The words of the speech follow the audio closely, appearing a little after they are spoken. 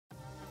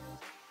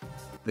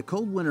The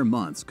cold winter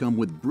months come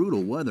with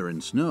brutal weather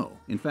and snow.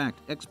 In fact,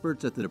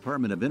 experts at the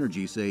Department of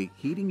Energy say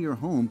heating your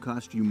home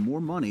costs you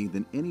more money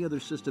than any other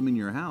system in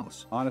your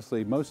house.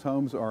 Honestly, most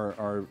homes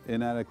are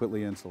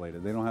inadequately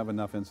insulated. They don't have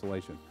enough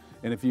insulation.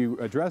 And if you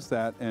address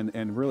that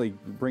and really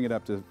bring it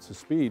up to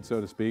speed,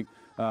 so to speak,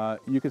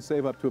 you could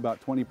save up to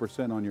about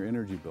 20% on your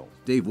energy bills.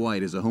 Dave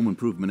White is a home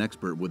improvement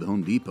expert with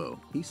Home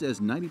Depot. He says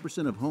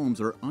 90% of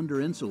homes are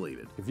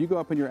under-insulated. If you go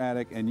up in your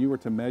attic and you were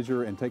to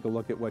measure and take a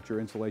look at what your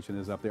insulation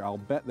is up there, I'll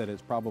bet that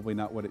it's probably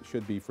not what it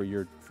should be for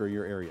your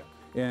area.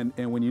 And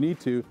when you need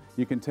to,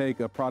 you can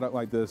take a product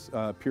like this,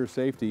 Pure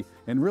Safety,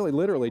 and really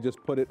literally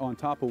just put it on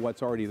top of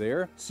what's already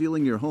there.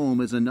 Sealing your home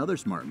is another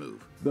smart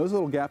move. Those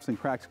little gaps and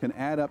cracks can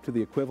add up to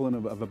the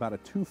equivalent of about a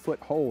 2-foot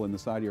hole in the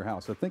side of your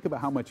house. So think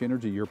about how much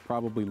energy you're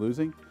probably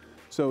losing.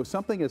 So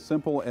something as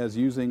simple as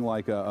using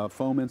like a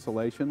foam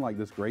insulation, like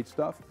this great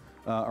stuff,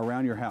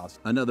 around your house.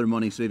 Another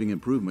money-saving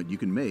improvement you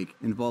can make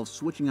involves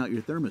switching out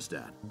your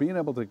thermostat. Being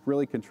able to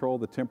really control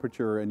the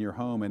temperature in your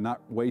home and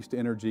not waste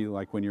energy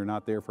like when you're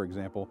not there, for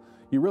example,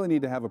 you really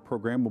need to have a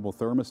programmable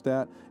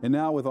thermostat. And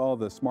now with all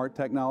the smart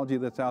technology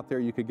that's out there,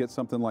 you could get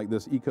something like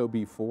this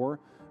ecobee 4.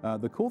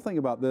 The cool thing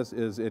about this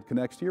is it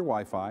connects to your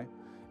Wi-Fi.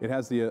 It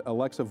has the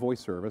Alexa voice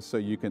service, so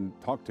you can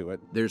talk to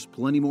it. There's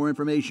plenty more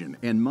information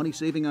and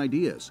money-saving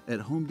ideas at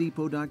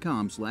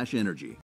homedepot.com/energy.